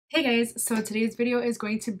Hey guys, so today's video is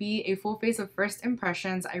going to be a full face of first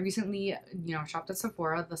impressions. I recently, shopped at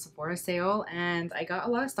Sephora, the Sephora sale, and I got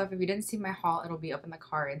a lot of stuff. If you didn't see my haul, it'll be up in the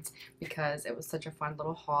cards because it was such a fun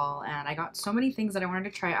little haul and I got so many things that I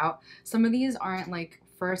wanted to try out. Some of these aren't like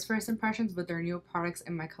first impressions, but they're new products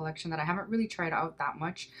in my collection that I haven't really tried out that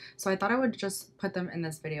much. So I thought I would just put them in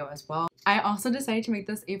this video as well. I also decided to make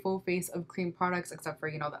this a full face of cream products except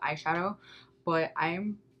for, the eyeshadow, but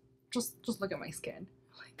I'm just look at my skin.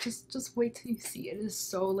 Just wait till you see it. It is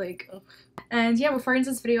so like ugh. And yeah, before I end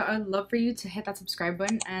this video, I would love for you to hit that subscribe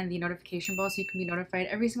button and the notification bell so you can be notified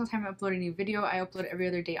every single time I upload a new video. I upload every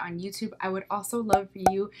other day on YouTube. I would also love for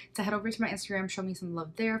you to head over to my Instagram, show me some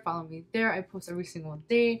love there, follow me there. I post every single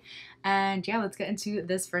day. And yeah, let's get into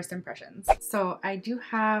this first impressions. So I do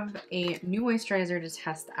have a new moisturizer to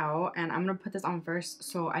test out, and I'm gonna put this on first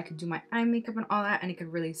so I could do my eye makeup and all that, and it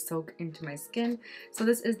could really soak into my skin. So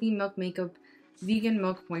this is the Milk Makeup Vegan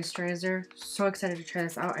Milk Moisturizer. So excited to try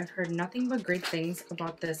this out. I've heard nothing but great things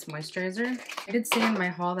about this moisturizer. I did say in my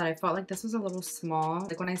haul that I felt like this was a little small.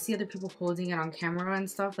 Like when I see other people holding it on camera and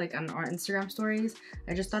stuff, like on our Instagram stories,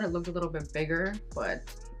 I just thought it looked a little bit bigger, but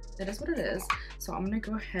it is what it is. So I'm gonna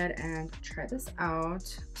go ahead and try this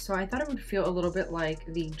out. So I thought it would feel a little bit like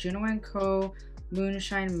the Juno & Co.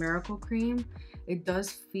 Moonshine Miracle Cream. It does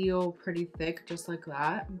feel pretty thick just like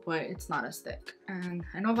that, but it's not as thick. And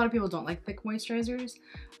I know a lot of people don't like thick moisturizers.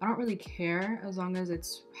 I don't really care as long as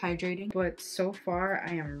it's hydrating, but so far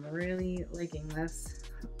I am really liking this.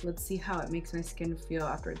 Let's see how it makes my skin feel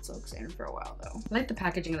after it soaks in for a while though. I like the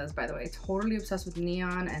packaging of this, by the way. Totally obsessed with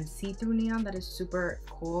neon and see-through neon. That is super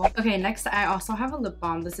cool. Okay, next I also have a lip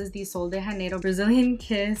balm. This is the Sol de Janeiro Brazilian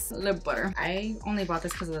Kiss lip butter. I only bought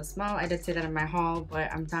this because of the smell. I did say that in my haul,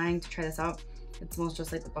 but I'm dying to try this out. It smells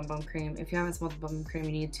just like the Bum Bum Cream. If you haven't smelled the Bum Bum Cream,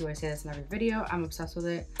 you need to. I say this in every video. I'm obsessed with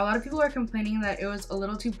it. A lot of people are complaining that it was a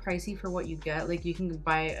little too pricey for what you get. Like you can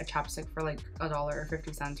buy a chapstick for like $1 or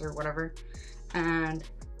 50 cents or whatever. And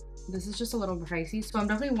this is just a little pricey. So I'm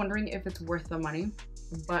definitely wondering if it's worth the money.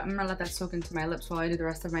 But I'm gonna let that soak into my lips while I do the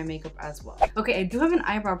rest of my makeup as well. Okay, I do have an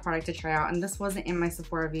eyebrow product to try out, and this wasn't in my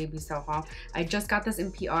Sephora VAB sale haul. I just got this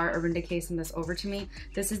in PR. Urban Decay sent this over to me.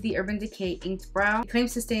 This is the Urban Decay Inked Brow. It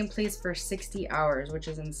claims to stay in place for 60 hours, which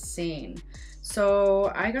is insane.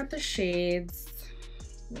 So I got the shades.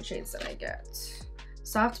 What shades did I get?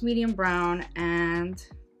 Soft, medium brown, and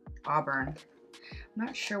auburn. I'm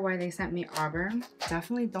not sure why they sent me auburn.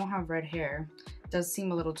 Definitely don't have red hair. Does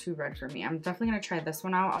seem a little too red for me. I'm definitely gonna try this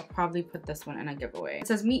one out. I'll probably put this one in a giveaway. It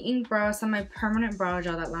says Meet Ink Brow Semi-Permanent Brow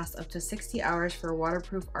Gel that lasts up to 60 hours for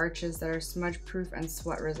waterproof arches that are smudge proof and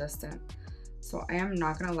sweat resistant. So I am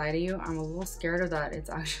not gonna lie to you, I'm a little scared of that. It's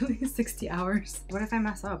actually 60 hours. What if I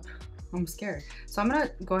mess up? I'm scared. So I'm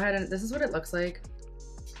gonna go ahead and this is what it looks like.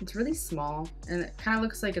 It's really small and it kind of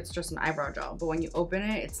looks like it's just an eyebrow gel, but when you open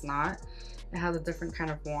it, it's not. It has a different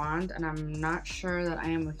kind of wand, and I'm not sure that I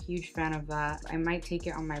am a huge fan of that. I might take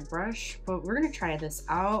it on my brush, but we're gonna try this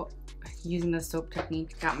out using the soap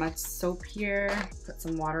technique. Got my soap here, put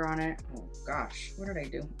some water on it. Oh gosh, what did I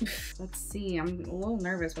do? Let's see, I'm a little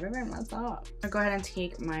nervous. What did I mess up? I'm gonna go ahead and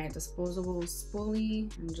take my disposable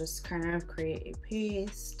spoolie and just kind of create a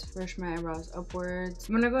paste. Brush my eyebrows upwards.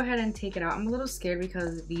 I'm gonna go ahead and take it out. I'm a little scared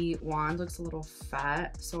because the wand looks a little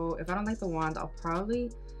fat. So if I don't like the wand, I'll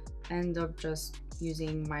probably end up just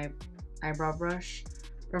using my eyebrow brush,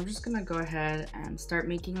 but I'm just gonna go ahead and start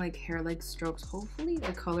making like hair-like strokes. Hopefully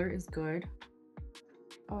the color is good.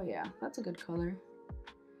 Oh yeah, that's a good color.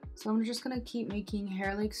 So I'm just gonna keep making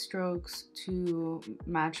hair-like strokes to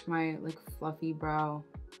match my like fluffy brow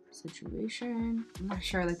situation. I'm not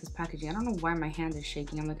sure I like this packaging. I don't know why my hand is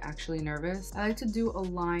shaking. I'm like actually nervous. I like to do a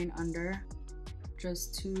line under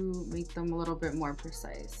just to make them a little bit more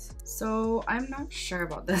precise. So I'm not sure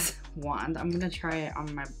about this wand. I'm gonna try it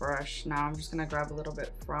on my brush now. I'm just gonna grab a little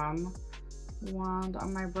bit from the wand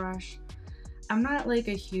on my brush. I'm not like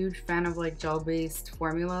a huge fan of like gel-based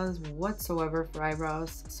formulas whatsoever for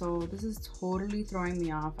eyebrows, so this is totally throwing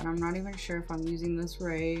me off and I'm not even sure if I'm using this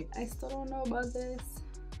right. I still don't know about this.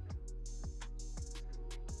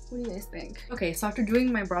 What do you guys think? Okay, so after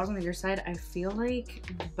doing my brows on the other side, I feel like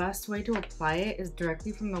the best way to apply it is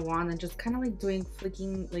directly from the wand and just kind of like doing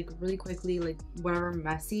flicking like really quickly, like whatever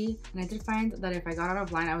messy. And I did find that if I got out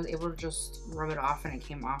of line, I was able to just rub it off and it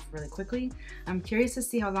came off really quickly. I'm curious to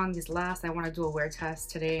see how long these last. I want to do a wear test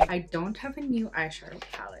today. I don't have a new eyeshadow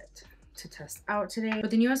palette to test out today.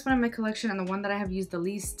 But the newest one in my collection and the one that I have used the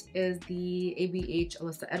least is the ABH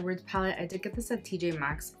Alyssa Edwards palette. I did get this at TJ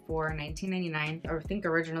Maxx for $19.99. I think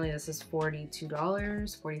originally this is $42,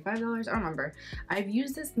 $45, I don't remember. I've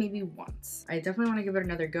used this maybe once. I definitely want to give it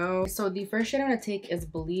another go. So the first shade I'm going to take is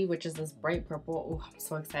Believe, which is this bright purple. Oh, I'm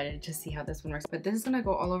so excited to see how this one works. But this is going to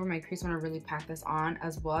go all over my crease when I really pack this on,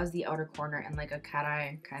 as well as the outer corner in like a cat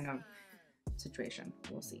eye kind of situation.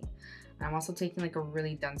 We'll see. And I'm also taking like a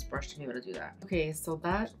really dense brush to be able to do that. Okay, so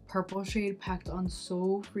that purple shade packed on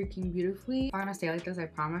so freaking beautifully. I'm gonna stay like this, I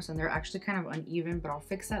promise, and they're actually kind of uneven, but I'll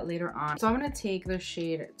fix that later on. So I'm gonna take the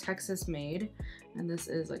shade Texas Made, and this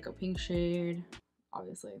is like a pink shade,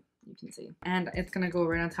 obviously you can see, and it's gonna go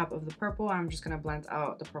right on top of the purple. I'm just gonna blend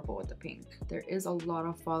out the purple with the pink. There is a lot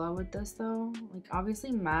of fallout with this though. Like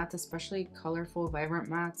obviously mattes, especially colorful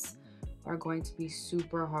vibrant mattes, are going to be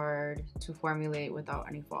super hard to formulate without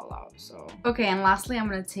any fallout. So okay, and lastly I'm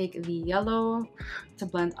going to take the yellow to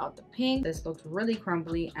blend out the pink. This looks really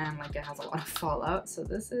crumbly and like it has a lot of fallout, so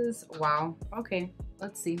this is wow. Okay,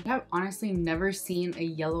 let's see. I've honestly never seen a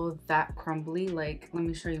yellow that crumbly. Like, let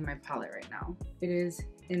me show you my palette right now. It is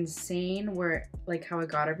insane where like how it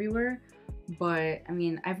got everywhere. But I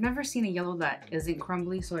mean, I've never seen a yellow that isn't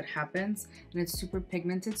crumbly, so it happens, and it's super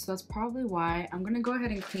pigmented, so that's probably why. I'm gonna go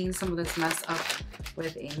ahead and clean some of this mess up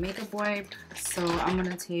with a makeup wipe. So I'm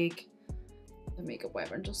gonna take the makeup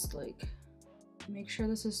wipe and just like make sure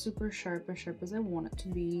this is super sharp, as sharp as I want it to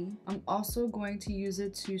be. I'm also going to use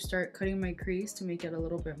it to start cutting my crease to make it a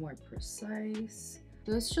little bit more precise.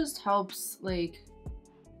 This just helps, like,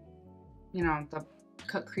 you know, the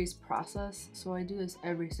cut crease process. So I do this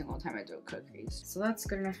every single time I do a cut crease. So that's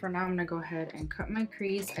good enough for now. I'm gonna go ahead and cut my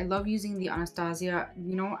crease. I love using the Anastasia,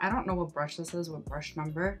 you know, I don't know what brush this is, what brush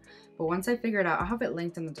number, but once I figure it out, I'll have it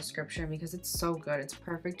linked in the description because it's so good. It's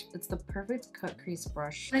perfect. It's the perfect cut crease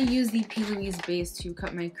brush. I use the P. Louise base to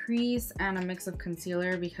cut my crease and a mix of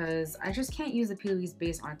concealer because I just can't use the P. Louise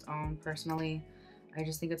base on its own personally. I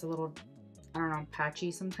just think it's a little, I don't know,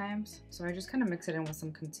 patchy sometimes. So I just kind of mix it in with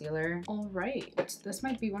some concealer. All right, this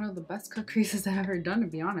might be one of the best cut creases I've ever done, to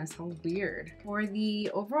be honest. How weird. For the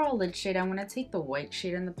overall lid shade, I'm gonna take the white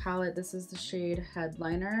shade in the palette. This is the shade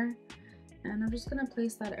Headliner. And I'm just gonna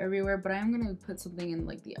place that everywhere, but I am gonna put something in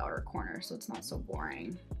like the outer corner so it's not so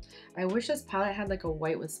boring. I wish this palette had like a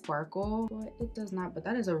white with sparkle, but it does not. But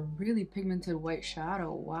that is a really pigmented white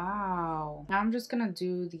shadow. Wow. Now I'm just gonna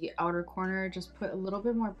do the outer corner, just put a little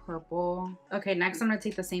bit more purple. Okay, next I'm gonna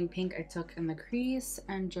take the same pink I took in the crease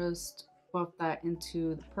and just buff that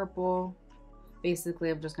into the purple. Basically,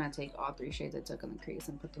 I'm just gonna take all three shades I took in the crease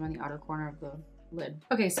and put them in the outer corner of the lid.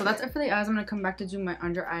 Okay, so that's it for the eyes. I'm gonna come back to do my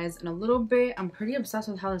under eyes in a little bit. I'm pretty obsessed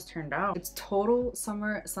with how this turned out. It's total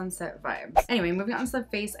summer sunset vibes. Anyway, moving on to the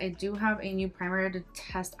face, I do have a new primer to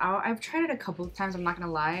test out. I've tried it a couple of times, I'm not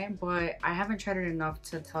gonna lie, but I haven't tried it enough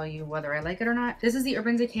to tell you whether I like it or not. This is the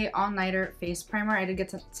Urban Decay All Nighter Face Primer. I did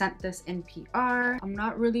get sent this in PR. I'm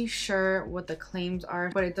not really sure what the claims are,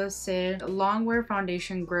 but it does say long wear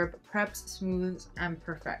foundation grip, preps, smooths, and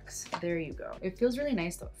perfects. There you go. It feels really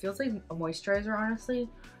nice though. It feels like a moisturizer, honestly.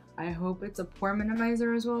 I hope it's a pore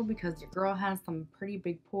minimizer as well because your girl has some pretty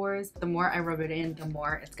big pores. The more I rub it in, the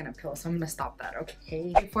more it's gonna peel, so I'm gonna stop that,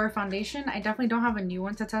 okay? For foundation, I definitely don't have a new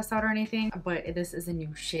one to test out or anything, but this is a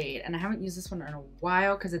new shade and I haven't used this one in a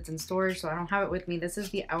while because it's in storage, so I don't have it with me. This is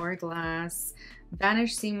the Hourglass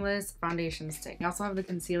Vanish Seamless Foundation Stick. I also have the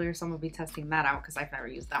concealer, so I'm gonna be testing that out because I've never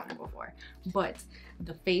used that one before. But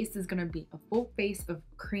the face is gonna be a full face of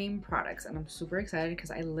cream products and I'm super excited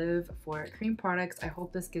because I live for cream products. I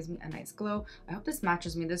hope this gives me a nice glow. I hope this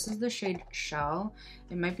matches me. This is the shade Shell.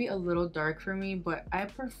 It might be a little dark for me, but I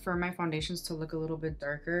prefer my foundations to look a little bit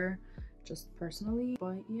darker, just personally.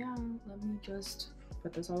 But yeah, let me just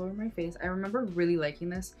put this all over my face. I remember really liking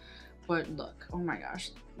this, but look, oh my gosh,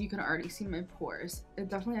 you can already see my pores. It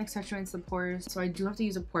definitely accentuates the pores, so I do have to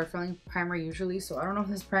use a pore filling primer usually, so I don't know if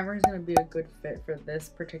this primer is going to be a good fit for this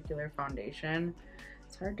particular foundation.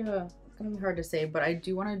 It's gonna be hard to say, but I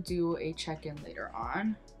do want to do a check-in later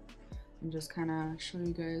on and just kind of show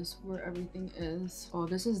you guys where everything is. Oh,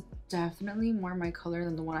 this is definitely more my color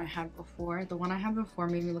than the one I had before. The one I had before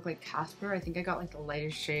made me look like Casper. I think I got like the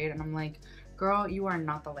lightest shade and I'm like, girl, you are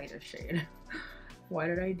not the lightest shade. Why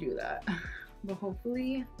did I do that? But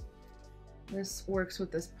hopefully this works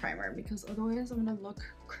with this primer because otherwise I'm gonna look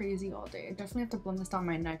crazy all day. I definitely have to blend this down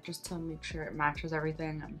my neck just to make sure it matches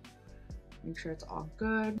everything. And Make sure it's all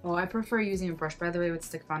good. Oh, I prefer using a brush, by the way, with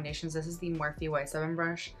stick foundations. This is the Morphe Y7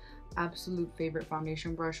 brush. Absolute favorite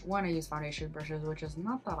foundation brush. One, I use foundation brushes, which is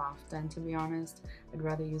not that often, to be honest. I'd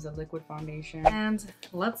rather use a liquid foundation. And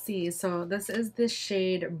let's see, so this is the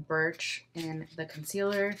shade Birch in the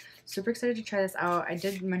concealer. Super excited to try this out. I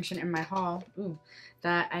did mention in my haul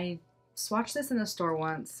that I swatched this in the store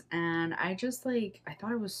once, and I just like, I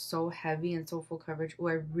thought it was so heavy and so full coverage. Oh,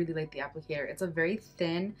 I really like the applicator. It's a very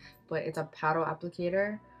thin, but it's a paddle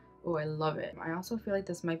applicator. Oh, I love it. I also feel like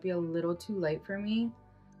this might be a little too light for me,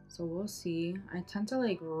 so we'll see. I tend to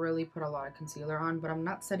like really put a lot of concealer on, but I'm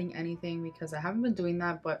not setting anything because I haven't been doing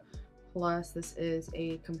that. But plus this is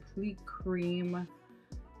a complete cream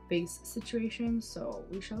base situation, so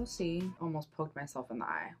we shall see. Almost poked myself in the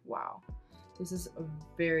eye. Wow. This is a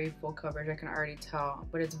very full coverage, I can already tell,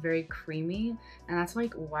 but it's very creamy, and that's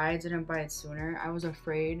like why I didn't buy it sooner. I was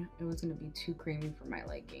afraid it was going to be too creamy for my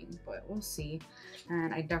liking, but we'll see.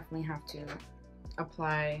 And I definitely have to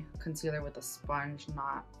apply concealer with a sponge,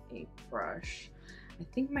 not a brush. I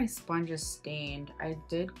think my sponge is stained. I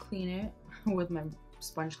did clean it with my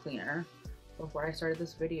sponge cleaner before I started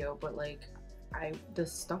this video, but like the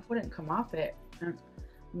stuff wouldn't come off it.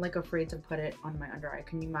 I'm like afraid to put it on my under eye.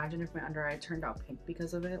 Can you imagine if my under eye turned out pink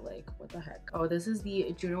because of it? Like, what the heck? Oh, this is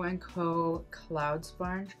the Juno & Co. Cloud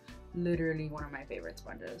Sponge. Literally one of my favorite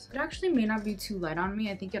sponges. It actually may not be too light on me.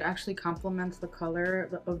 I think it actually complements the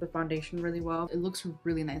color of the foundation really well. It looks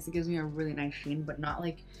really nice. It gives me a really nice sheen, but not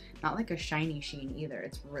like a shiny sheen either.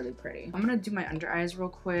 It's really pretty. I'm gonna do my under eyes real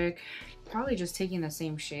quick. Probably just taking the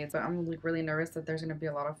same shades, but I'm like really nervous that there's gonna be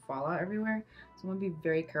a lot of fallout everywhere. So I'm gonna be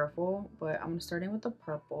very careful, but I'm starting with the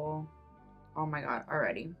purple. Oh my god,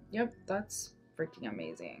 already. Yep, that's freaking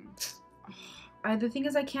amazing. The thing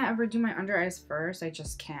is, I can't ever do my under eyes first. I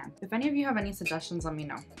just can't. If any of you have any suggestions, let me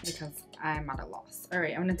know because I'm at a loss. All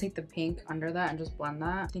right, I'm gonna take the pink under that and just blend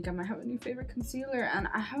that. I think I might have a new favorite concealer, and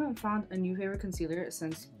I haven't found a new favorite concealer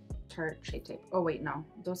since Tarte Shape Tape. Oh wait, no,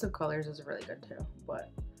 Dose of Colors is really good too, but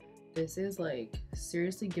this is like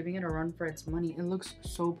seriously giving it a run for its money. It looks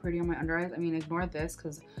so pretty on my under eyes. I mean, ignore this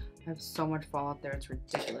because I have so much fallout there. It's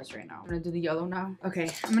ridiculous right now. I'm gonna do the yellow now. Okay,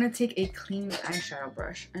 I'm gonna take a clean eyeshadow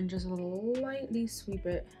brush and just lightly sweep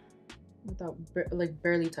it without like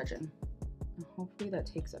barely touching. And hopefully that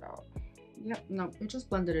takes it out. Yep, no, it just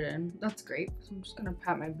blended it in. That's great. So I'm just gonna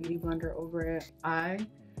pat my beauty blender over it. I'm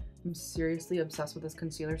seriously obsessed with this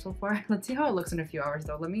concealer so far. Let's see how it looks in a few hours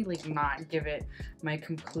though. Let me like not give it my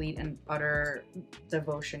complete and utter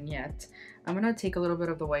devotion yet. I'm gonna take a little bit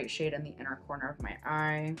of the white shade in the inner corner of my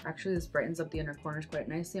eye. Actually, this brightens up the inner corners quite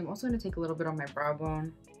nicely. I'm also gonna take a little bit on my brow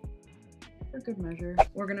bone for good measure.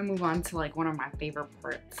 We're gonna move on to like one of my favorite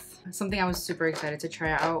parts. Something I was super excited to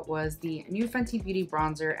try out was the new Fenty Beauty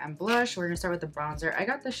bronzer and blush. We're gonna start with the bronzer. I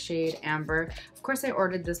got the shade Amber. Of course, I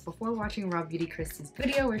ordered this before watching Raw Beauty Christie's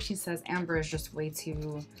video where she says Amber is just way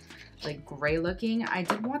too like gray looking. I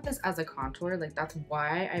did want this as a contour, like that's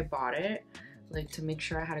why I bought it, like to make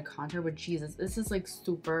sure I had a contour, but Jesus, this is like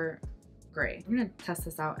super gray. I'm gonna test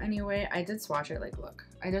this out anyway. I did swatch it, like look,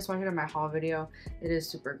 I just swatched it in my haul video. It is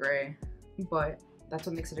super gray, but that's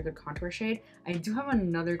what makes it a good contour shade. I do have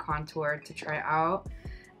another contour to try out,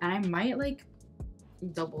 and I might like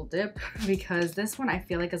double dip because this one I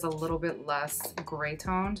feel like is a little bit less gray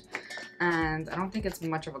toned, and I don't think it's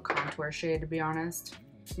much of a contour shade, to be honest.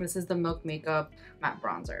 This is the Milk Makeup Matte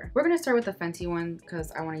Bronzer. We're gonna start with the Fenty one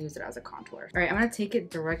because I want to use it as a contour. All right, I'm gonna take it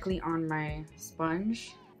directly on my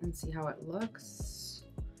sponge and see how it looks.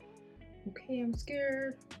 Okay, I'm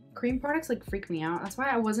scared. Cream products like freak me out. That's why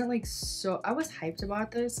I wasn't like I was hyped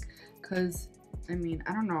about this because I mean,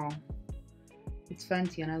 I don't know, it's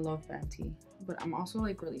Fenty and I love Fenty, but I'm also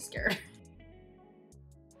like really scared.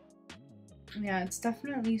 Yeah, it's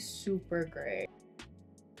definitely super gray.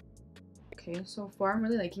 Okay, so far I'm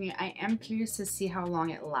really liking it. I am curious to see how long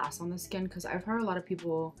it lasts on the skin because I've heard a lot of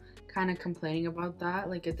people kind of complaining about that,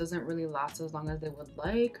 like it doesn't really last as long as they would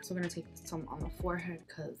like. So we're gonna take some on the forehead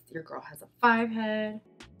because your girl has a 5 head.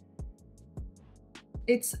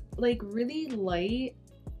 It's like really light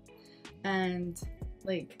and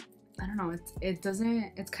like I don't know,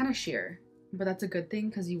 it's kind of sheer, but that's a good thing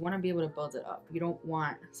because you want to be able to build it up. You don't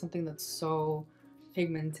want something that's so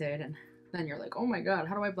pigmented and then you're like, oh my god,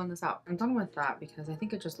 how do I blend this out? I'm done with that because I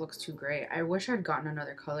think it just looks too gray. I wish I'd gotten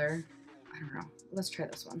another color. I don't know. Let's try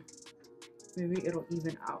this one. Maybe it'll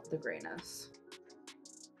even out the grayness.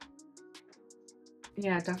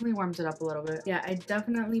 Yeah, it definitely warms it up a little bit. Yeah, I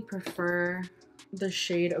definitely prefer the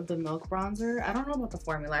shade of the Milk bronzer. I don't know about the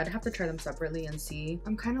formula. I'd have to try them separately and see.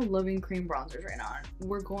 I'm kind of loving cream bronzers right now.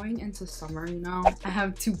 We're going into summer, you know. I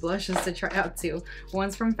have two blushes to try out too.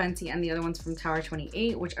 One's from Fenty and the other one's from Tower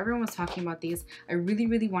 28, which everyone was talking about these. I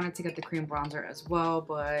really wanted to get the cream bronzer as well,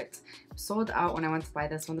 but sold out when I went to buy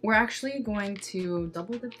this one. We're actually going to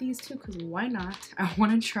double dip these two because why not? I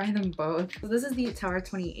want to try them both. So this is the Tower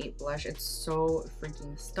 28 blush. It's so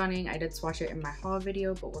freaking stunning. I did swatch it in my haul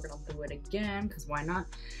video, but we're gonna do it again because why not?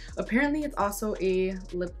 Apparently it's also a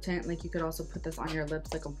lip tint. Like you could also put this on your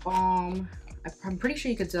lips like a balm. I'm pretty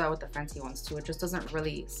sure you could do that with the Fenty ones too. It just doesn't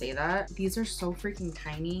really say that. These are so freaking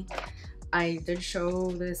tiny. I did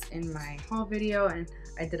show this in my haul video and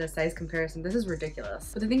I did a size comparison. This is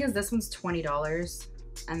ridiculous. But the thing is, this one's $20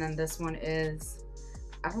 and then this one is,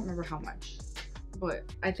 I don't remember how much, but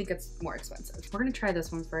I think it's more expensive. We're gonna try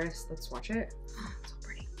this one first. Let's swatch it. So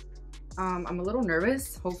pretty. I'm a little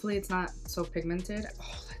nervous. Hopefully it's not so pigmented.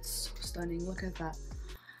 Oh, that's so stunning. Look at that.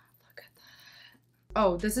 Look at that.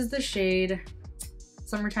 Oh, this is the shade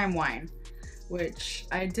Summertime Wine, which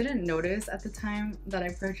I didn't notice at the time that I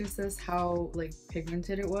purchased this how like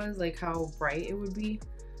pigmented it was, like how bright it would be,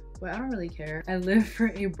 but I don't really care. I live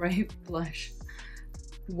for a bright blush.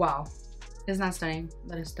 Wow, isn't that stunning?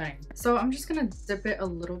 That is stunning. So I'm just gonna dip it a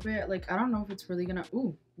little bit. Like I don't know if it's really gonna,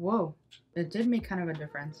 ooh, whoa, it did make kind of a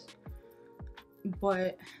difference,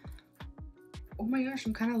 but oh my gosh,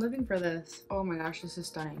 I'm kind of living for this. Oh my gosh, this is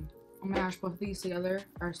stunning. Oh my gosh, both of these together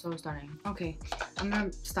are so stunning. Okay, I'm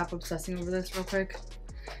gonna stop obsessing over this real quick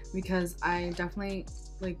because I definitely,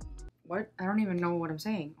 like, what? I don't even know what I'm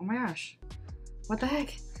saying. Oh my gosh. What the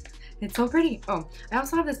heck? It's so pretty. Oh, I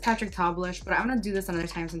also have this Patrick Ta blush, but I'm gonna do this another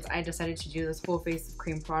time since I decided to do this full face of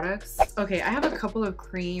cream products. Okay, I have a couple of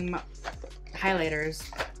cream highlighters.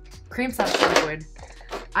 Cream / liquid.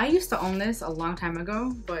 I used to own this a long time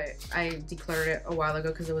ago, but I decluttered it a while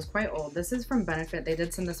ago because it was quite old. This is from Benefit. They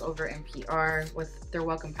did send this over in PR with their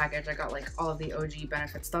welcome package. I got like all of the OG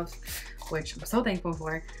Benefit stuff, which I'm so thankful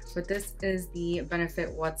for. But this is the Benefit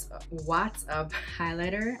What's Up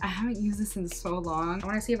highlighter. I haven't used this in so long. I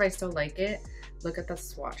want to see if I still like it. Look at the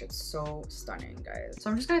swatch. It's so stunning, guys. So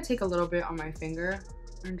I'm just going to take a little bit on my finger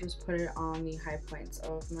and just put it on the high points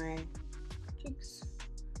of my cheeks.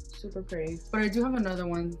 Super pretty. But I do have another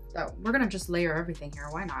one that we're gonna just layer everything here.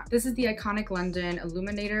 Why not? This is the Iconic London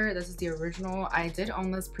Illuminator. This is the original. I did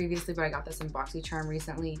own this previously, but I got this in BOXYCHARM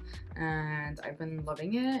recently and I've been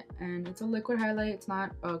loving it. And it's a liquid highlight. It's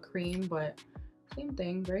not a cream, but same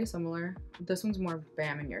thing, very similar. This one's more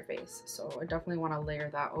bam in your face, so I definitely want to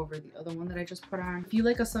layer that over the other one that I just put on. If you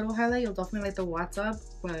like a subtle highlight, you'll definitely like the What's Up,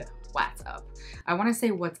 but What's Up? I want to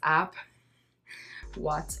say What's Up.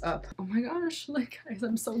 What's up? Oh my gosh, like guys,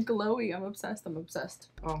 I'm so glowy. I'm obsessed. I'm obsessed.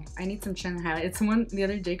 Oh, I need some chin highlight. Someone the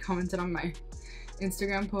other day commented on my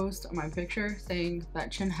Instagram post on my picture saying that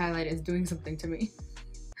chin highlight is doing something to me.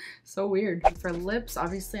 So weird. For lips,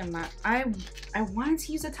 obviously I wanted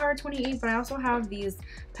to use a Tower 28, but I also have these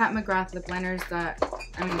Pat McGrath lip liners that,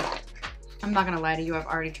 I mean, I'm not gonna lie to you, I've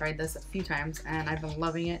already tried this a few times and I've been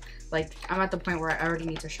loving it. Like, I'm at the point where I already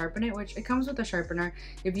need to sharpen it, which it comes with a sharpener.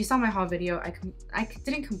 If you saw my haul video, I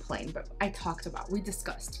didn't complain, but I talked about, we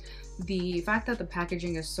discussed the fact that the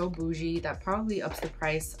packaging is so bougie that probably ups the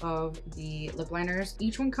price of the lip liners.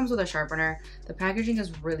 Each one comes with a sharpener. The packaging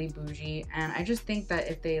is really bougie, and I just think that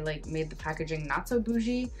if they like made the packaging not so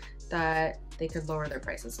bougie, that they could lower their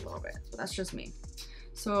prices a little bit. But that's just me.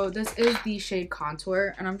 So this is the shade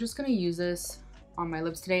Contour, and I'm just gonna use this on my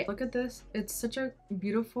lips today. Look at this. It's such a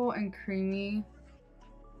beautiful and creamy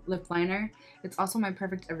lip liner. It's also my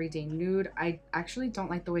perfect everyday nude. I actually don't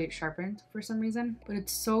like the way it's sharpened for some reason, but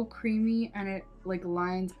it's so creamy and it like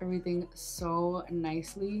lines everything so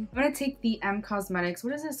nicely. I'm gonna take the M Cosmetics,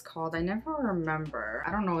 what is this called? I never remember.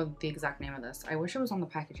 I don't know the exact name of this. I wish it was on the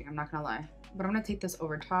packaging, I'm not gonna lie. But I'm gonna take this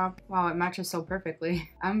over top. Wow, it matches so perfectly.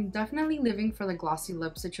 I'm definitely living for the glossy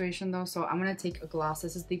lip situation though, so I'm gonna take a gloss.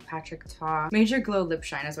 This is the Patrick Ta Major Glow Lip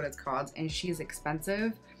Shine is what it's called, and she's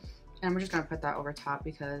expensive. And I'm just gonna put that over top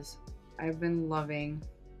because I've been loving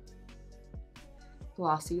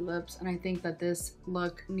glossy lips, and I think that this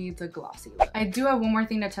look needs a glossy lip. I do have one more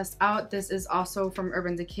thing to test out. This is also from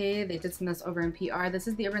Urban Decay. They did send this over in PR. This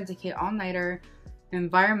is the Urban Decay All Nighter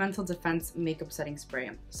Environmental Defense Makeup Setting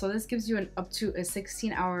Spray. So this gives you up to a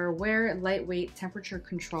 16-hour wear, lightweight, temperature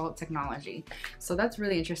control technology. So that's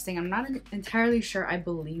really interesting. I'm not entirely sure I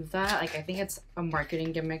believe that. Like, I think it's a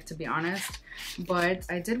marketing gimmick, to be honest. But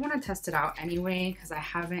I did want to test it out anyway because I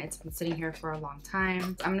haven't. It's been sitting here for a long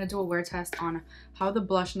time. I'm going to do a wear test on how the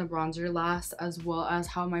blush and the bronzer last, as well as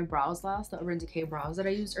how my brows last, the Urban Decay brows that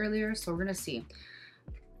I used earlier. So we're going to see.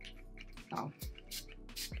 Oh.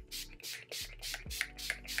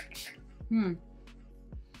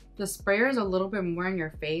 The sprayer is a little bit more in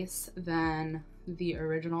your face than the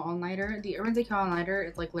original all-nighter. The Urban Decay all-nighter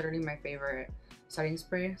is like literally my favorite setting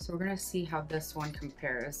spray, so we're gonna see how this one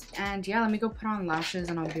compares. And yeah, let me go put on lashes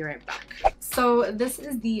and I'll be right back. So this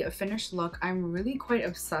is the finished look. I'm really quite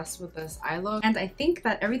obsessed with this eye look, and I think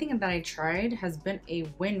that everything that I tried has been a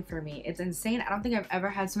win for me. It's insane. I don't think I've ever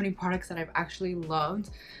had so many products that I've actually loved.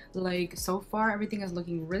 Like, so far everything is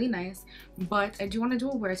looking really nice, but I do want to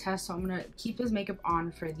do a wear test, so I'm gonna keep this makeup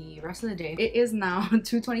on for the rest of the day. It is now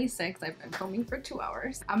 2:26. I've been filming for 2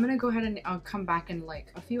 hours. I'm gonna go ahead and I'll come back in like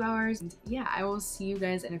a few hours, and yeah, I will see you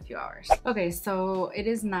guys in a few hours. Okay, so it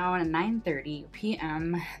is now 9:30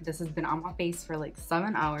 p.m. This has been on my face for like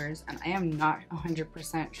 7 hours, and I am not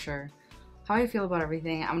 100% sure how I feel about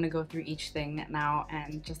everything. I'm gonna go through each thing now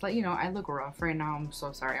and just let you know I look rough right now. I'm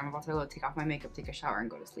so sorry. I'm about to go take off my makeup, take a shower, and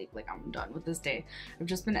go to sleep. Like, I'm done with this day. I've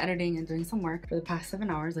just been editing and doing some work for the past 7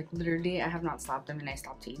 hours. Like, literally I have not stopped. I mean, I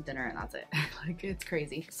stopped to eat dinner and that's it. Like, it's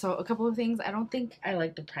crazy. So a couple of things. I don't think I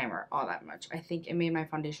like the primer all that much. I think it made my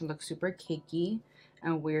foundation look super cakey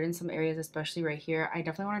and weird in some areas, especially right here. I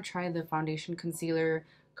definitely want to try the foundation concealer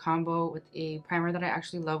combo with a primer that I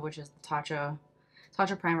actually love, which is the Tatcha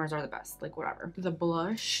primers are the best, like whatever. The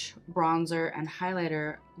blush, bronzer, and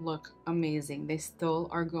highlighter look amazing. They still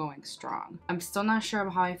are going strong. I'm still not sure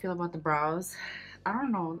of how I feel about the brows. I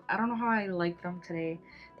don't know how I like them today.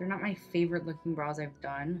 They're not my favorite looking brows I've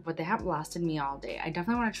done, but they have lasted me all day. I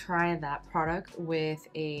definitely want to try that product with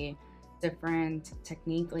a different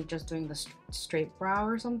technique, like just doing the straight brow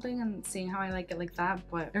or something and seeing how I like it like that.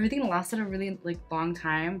 But everything lasted a really like long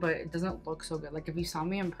time, but it doesn't look so good. Like, if you saw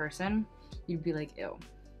me in person, you'd be like, ew.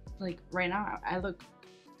 Like, right now I look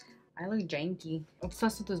janky.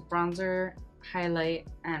 Obsessed with this bronzer, highlight,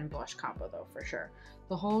 and blush combo though, for sure.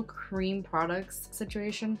 The whole cream products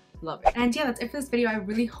situation, love it. And yeah, that's it for this video. I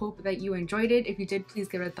really hope that you enjoyed it. If you did, please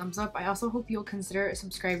give it a thumbs up. I also hope you'll consider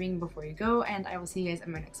subscribing before you go, and I will see you guys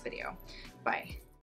in my next video. Bye.